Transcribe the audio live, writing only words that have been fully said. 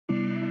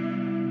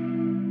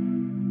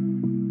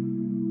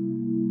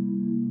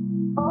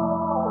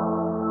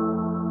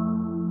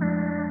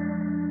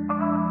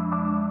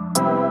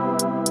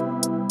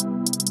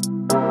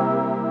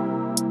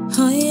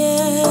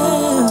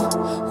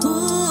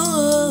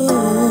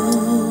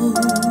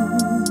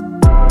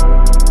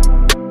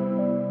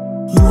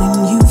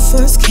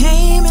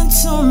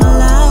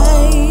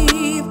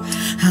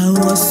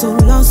so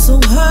lost, so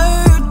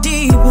hurt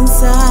deep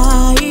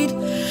inside.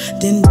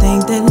 Didn't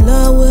think that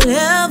love would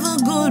ever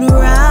go to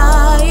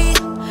right.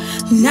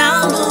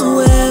 Now look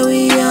where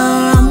we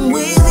are, I'm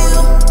with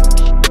you.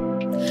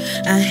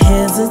 I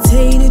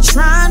hesitated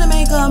trying to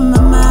make up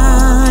my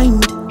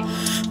mind.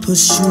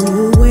 Pushed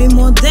you away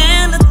more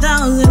than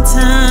 1,000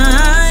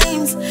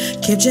 times.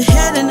 Kept your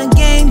head in the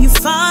game, you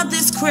fought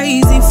this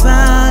crazy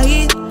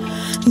fight.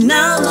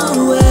 Now look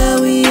where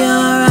we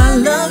are, I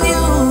love you.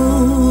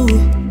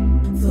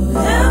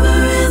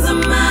 Forever is a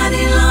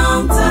mighty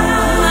long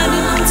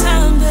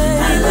time, babe.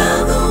 I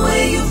love the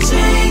way you've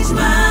changed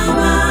my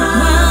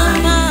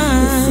mind.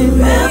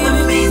 Forever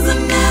means a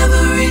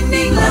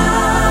never-ending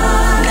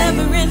life.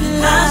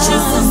 I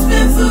choose to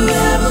spend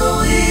forever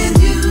with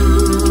you.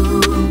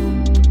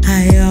 I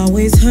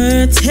always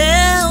heard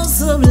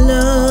tales of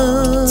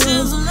love.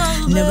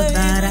 Never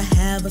thought I'd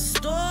have a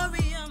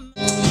story.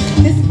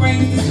 This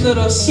brings this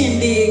little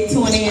shindig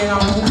to an end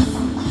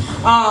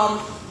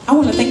on. I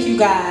want to thank you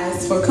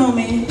guys for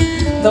coming.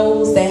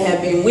 Those that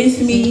have been with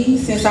me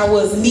since I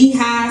was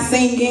knee-high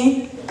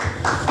singing.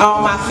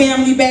 My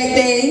family back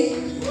day.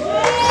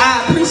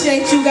 I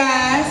appreciate you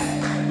guys.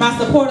 My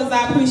supporters,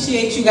 I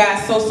appreciate you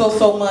guys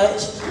so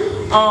much.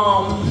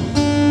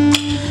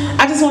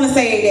 I just want to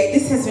say that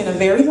this has been a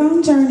very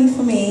long journey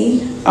for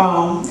me.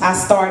 I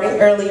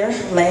started earlier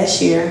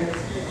last year,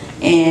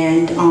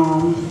 and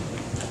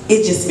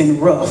it's just been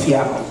rough,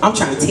 y'all. I'm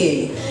trying to tell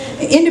you.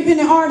 An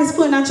independent artist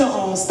putting out your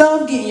own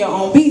stuff, getting your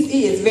own beats,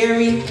 it is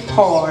very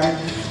hard.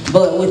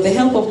 But with the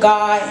help of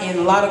God and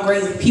a lot of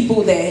great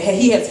people that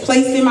He has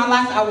placed in my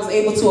life, I was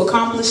able to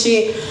accomplish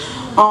it.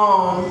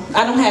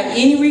 I don't have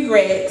any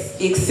regrets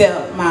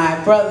except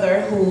my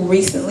brother who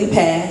recently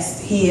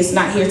passed. He is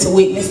not here to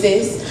witness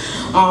this.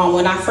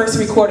 When I first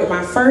recorded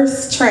my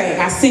first track,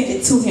 I sent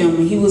it to him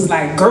and he was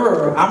like,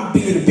 "Girl, I'm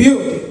being the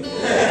building."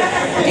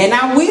 And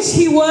I wish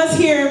he was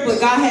here, but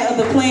God had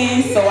other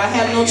plans, so I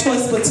have no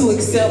choice but to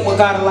accept what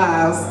God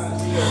allows.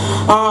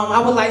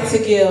 I would like to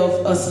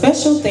give a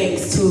special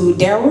thanks to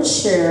Daryl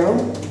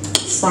Sherrill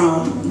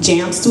from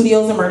Jam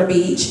Studios in Myrtle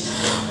Beach.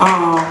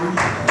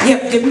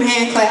 Yep, give him a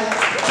hand clap.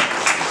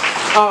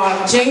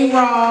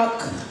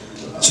 J-Rock,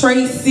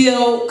 Trey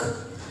Silk,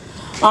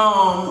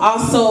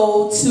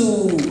 also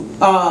to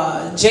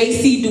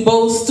JC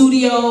Dubois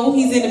Studio.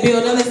 He's in the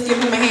building. Let's give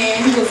him a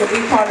hand. He was a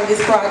big part of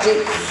this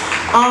project.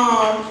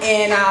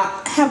 And I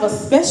have a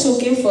special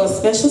gift for a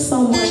special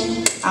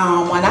someone.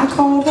 When I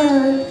called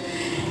her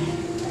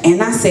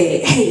and I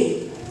said,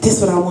 "Hey, this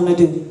is what I want to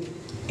do,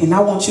 and I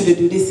want you to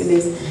do this and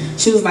this,"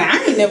 she was like,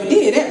 "I ain't never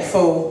did that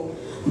before,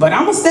 but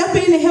I'm gonna step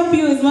in and help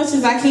you as much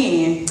as I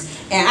can."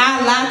 And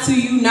I lie to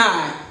you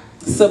not,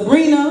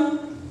 Sabrina,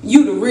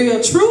 you the real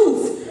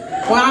truth.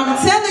 Well, I'm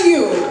telling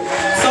you.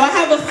 So I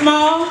have a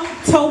small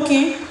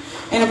token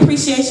and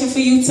appreciation for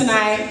you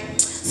tonight.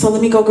 So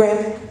let me go grab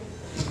it.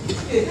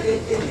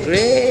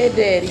 Great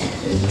daddy.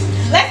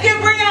 Let's give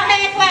Brina a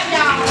hand clap,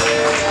 y'all.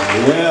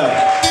 Yeah.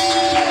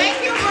 Thank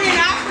you,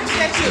 Brina. I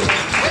appreciate you.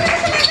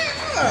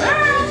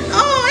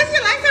 Oh, is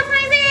it like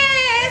surprise?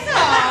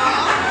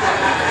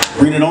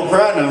 Brina, don't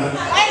cry now.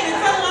 Hey,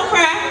 don't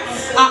cry.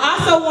 I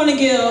also want to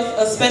give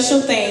a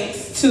special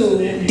thanks to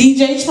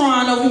DJ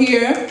Tron over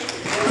here.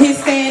 His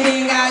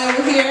stand-in guy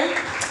over here.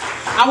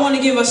 I want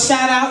to give a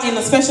shout out and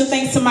a special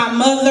thanks to my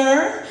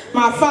mother,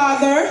 my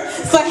father,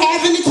 for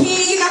having the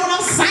kid, you know what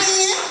I'm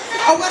saying?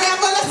 Or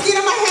whatever, let's get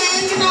him a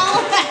hand, you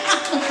know?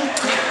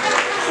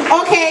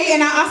 Okay,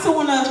 and I also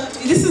want to,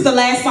 this is the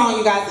last song,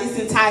 you guys. It's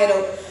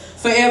entitled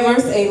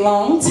Forever's a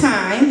Long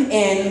Time.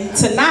 And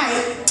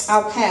tonight,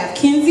 I'll have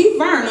Kenzie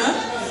Verna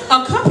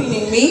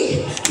accompanying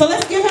me. So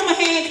let's give him a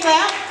hand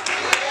clap.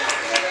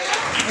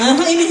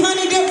 Any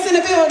honey dips in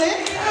the building?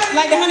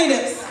 Like the honey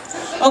dips.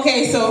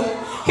 Okay, so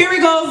here we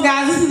go,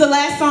 guys. This is the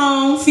last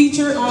song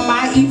featured on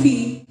my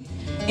EP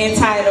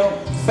entitled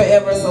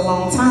Forever's a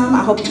Long Time.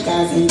 I hope you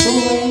guys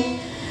enjoy.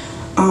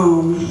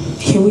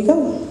 Here we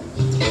go.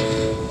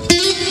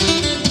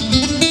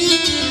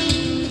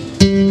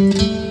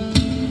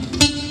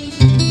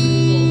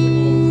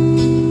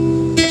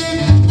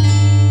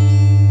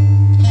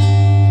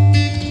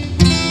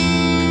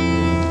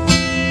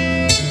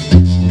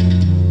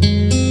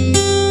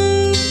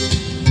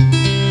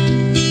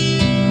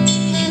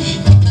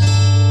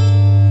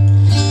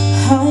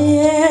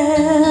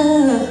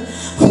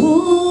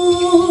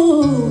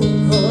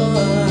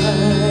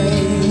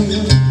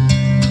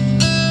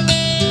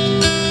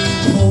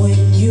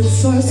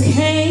 First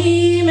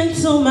came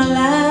into my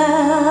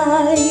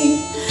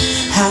life,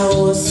 I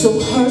was so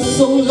hurt,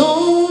 so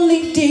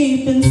lonely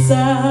deep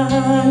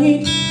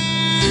inside.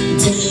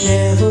 Didn't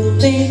ever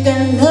think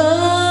that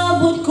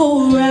love would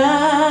go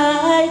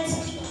right.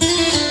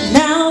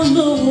 Now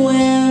look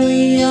where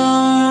we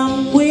are,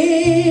 I'm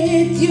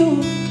with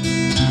you.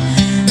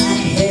 I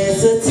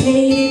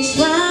hesitated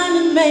trying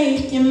to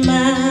make you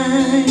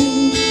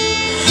mine.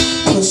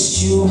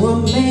 Pushed you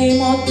away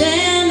more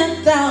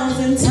than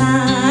 1,000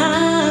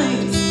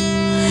 times.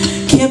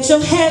 Kept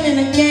your head in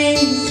the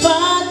game,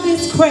 fought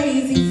this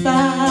crazy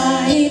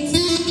fight.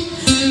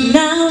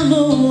 Now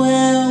look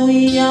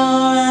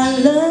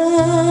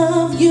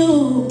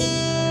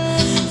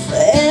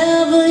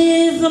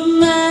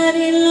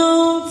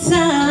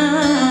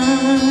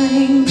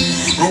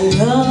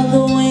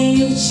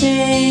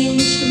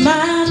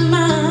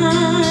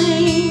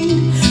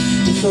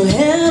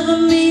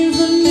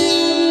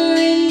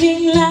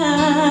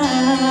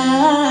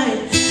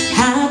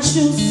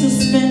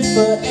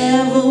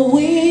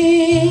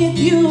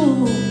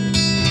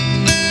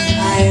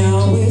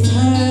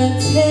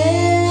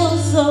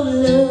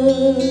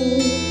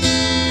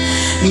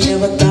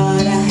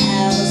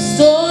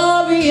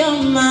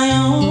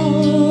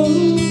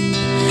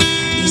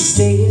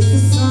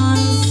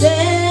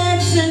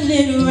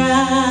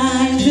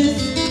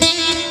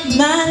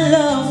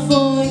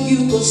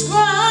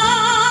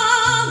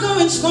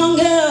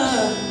stronger.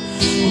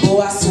 Oh,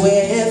 I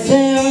swear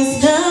there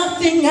is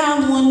nothing I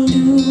won't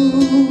do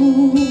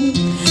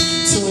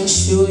to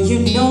ensure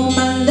you know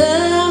my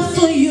love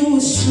for you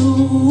is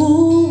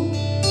true.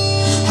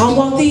 I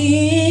walk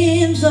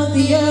the ends of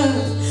the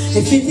earth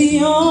if it's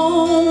the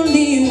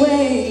only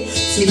way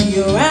to be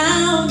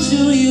around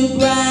you. You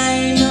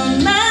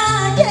brighten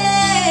my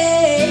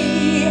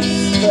day.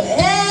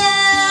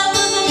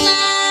 Forever's a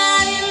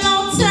mighty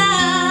long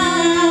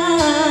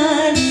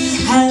time.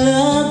 I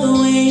love the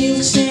way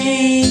you've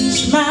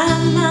changed my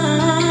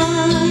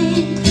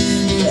mind.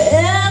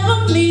 Forever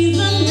means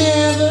a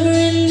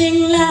never-ending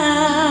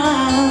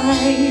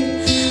life.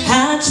 I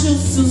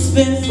choose to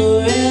spend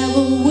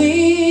forever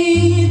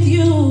with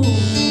you.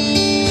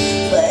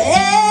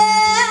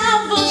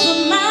 Forever's a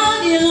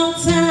mighty long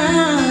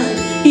time.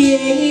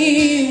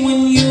 Yeah, when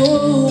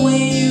you're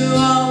away, you're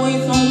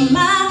always on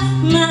my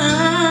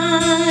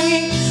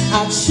mind. I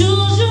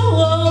choose you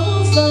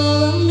over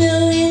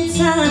 1,000,000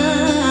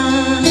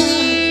 times.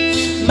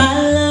 My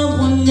love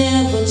will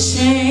never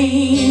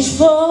change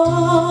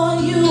for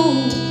you.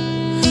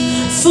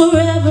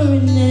 Forever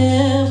and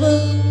ever,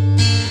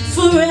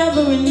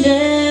 forever and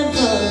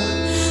ever.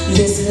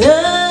 This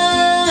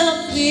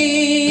love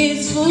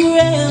is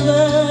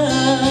forever.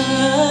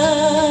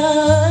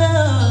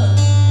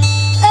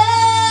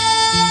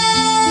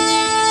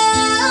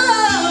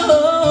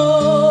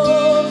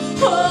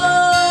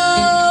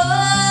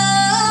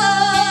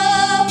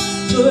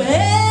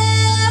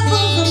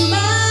 Forever's a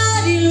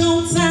mighty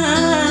long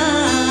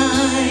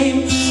time.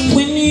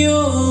 When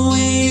you're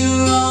away,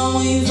 you're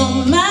always on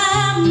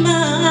my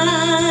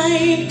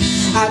mind.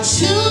 I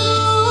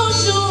choose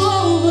you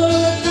over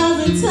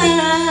 1,000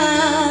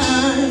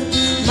 times.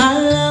 My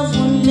love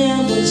will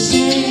never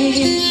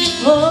change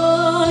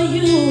for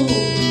you.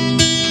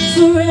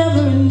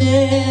 Forever and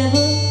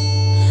ever,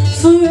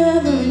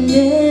 forever and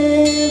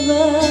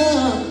ever.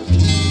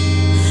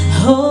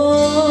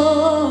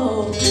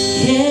 Oh,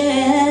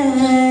 yeah.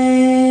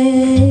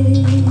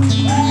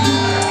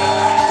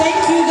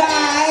 Thank you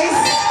guys.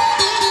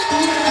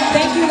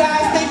 Thank you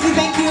guys. Thank you,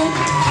 thank you.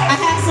 I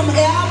have some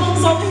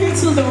albums over here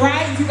to the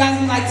right. If you guys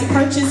would like to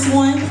purchase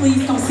one,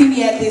 please come see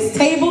me at this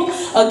table.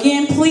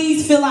 Again,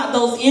 please fill out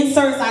those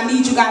inserts. I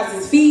need you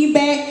guys'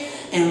 feedback.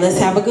 And let's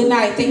have a good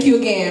night. Thank you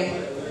again.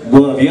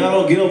 Well, if y'all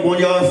don't get up on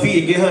y'all feet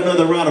and give her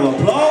another round of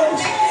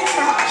applause.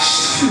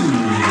 Shoot.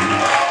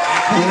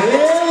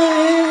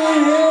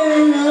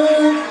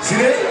 See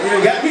that?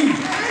 You got me.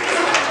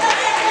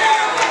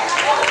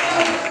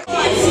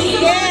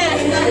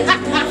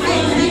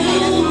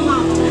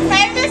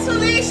 Hey, Miss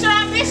Felicia, I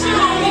miss you.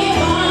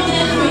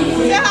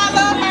 Say I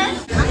love her.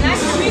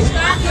 Nice to meet you. I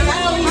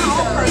love you.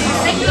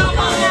 Thank you all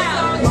now.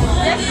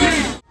 Yes, ma'am.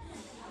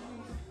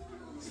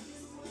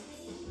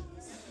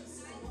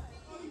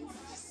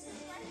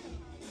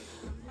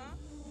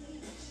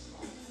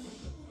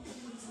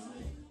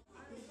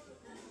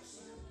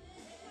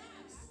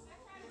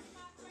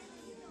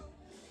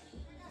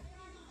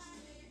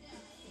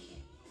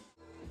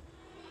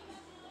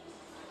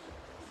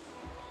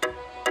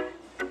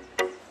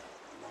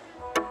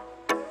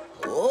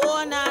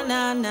 Oh, nah,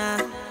 nah, nah.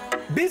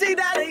 Busy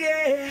dollar,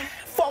 yeah.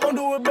 Fuck gon'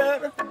 do it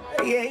better.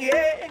 Yeah,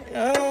 yeah.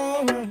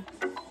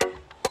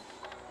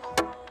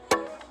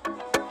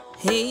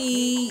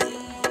 Hey,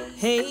 hey,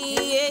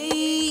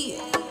 hey.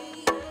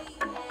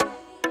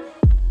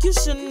 You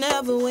should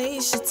never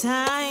waste your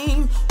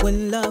time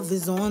when love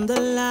is on the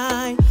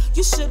line.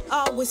 You should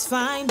always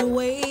find a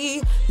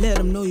way. Let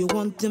them know you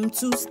want them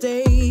to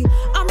stay.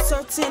 I'm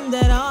certain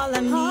that all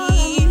I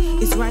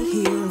need is right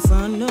here in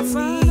front of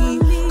me.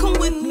 Come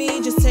with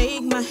me, just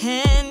take my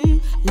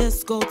hand.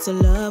 Let's go to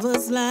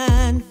lover's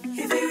land.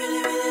 If you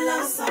really, really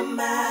love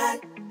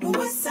somebody, don't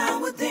waste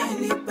time with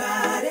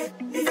anybody.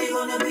 If you're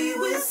gonna be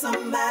with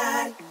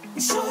somebody,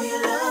 show your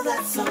love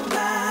that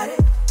somebody.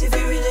 If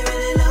you really,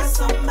 really love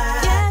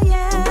somebody,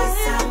 don't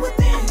waste time with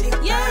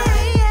anybody. If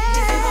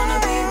you're gonna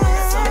be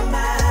with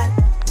somebody,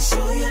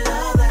 show your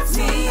love that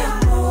somebody.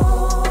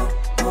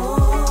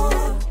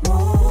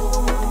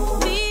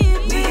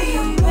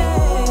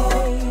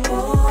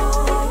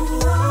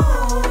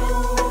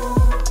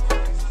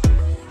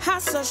 I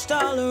searched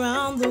all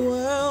around the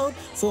world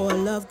for a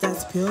love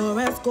that's pure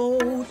as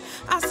gold.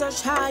 I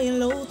searched high and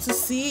low to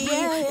see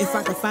if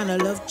I could find a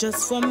love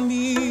just for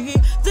me.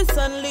 Then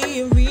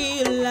suddenly I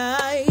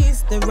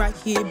realized that right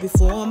here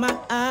before my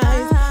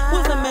eyes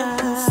was a man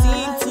who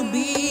seemed to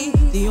be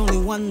the only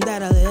one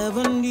that I'll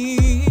ever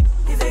need.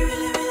 If you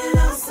really, really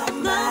love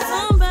somebody,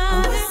 don't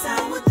waste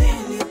time with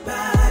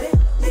anybody.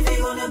 If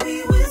you're gonna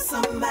be with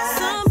somebody,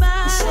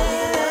 show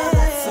your love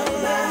that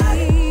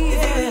somebody. If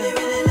you really,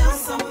 really love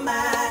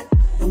somebody,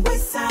 don't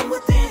waste time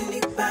with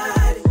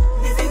anybody.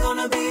 If you're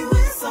gonna be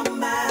with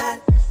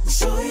somebody,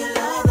 show your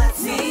love that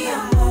me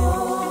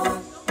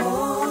amor,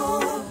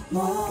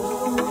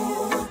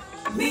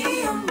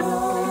 me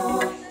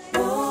amor,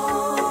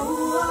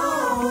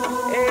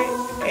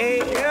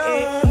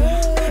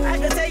 I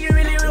can tell you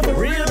really real for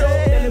real though.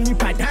 Let me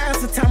pipe down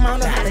some time on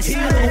the how to chill.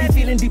 That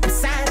feeling deep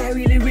inside, I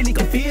really, really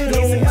can feel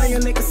though. On your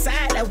nigga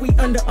side, that we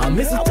under a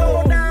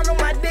mistletoe. Down on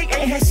my dick,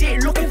 ain't had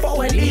shit looking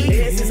for a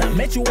lead. Since I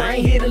met you, I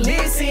ain't here to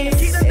listen.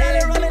 Keep the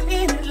dollar rolling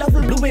in, love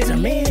the blue bitch, a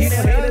man. Keep the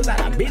haters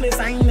out of business,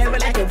 I ain't never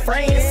like your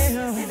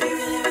friends.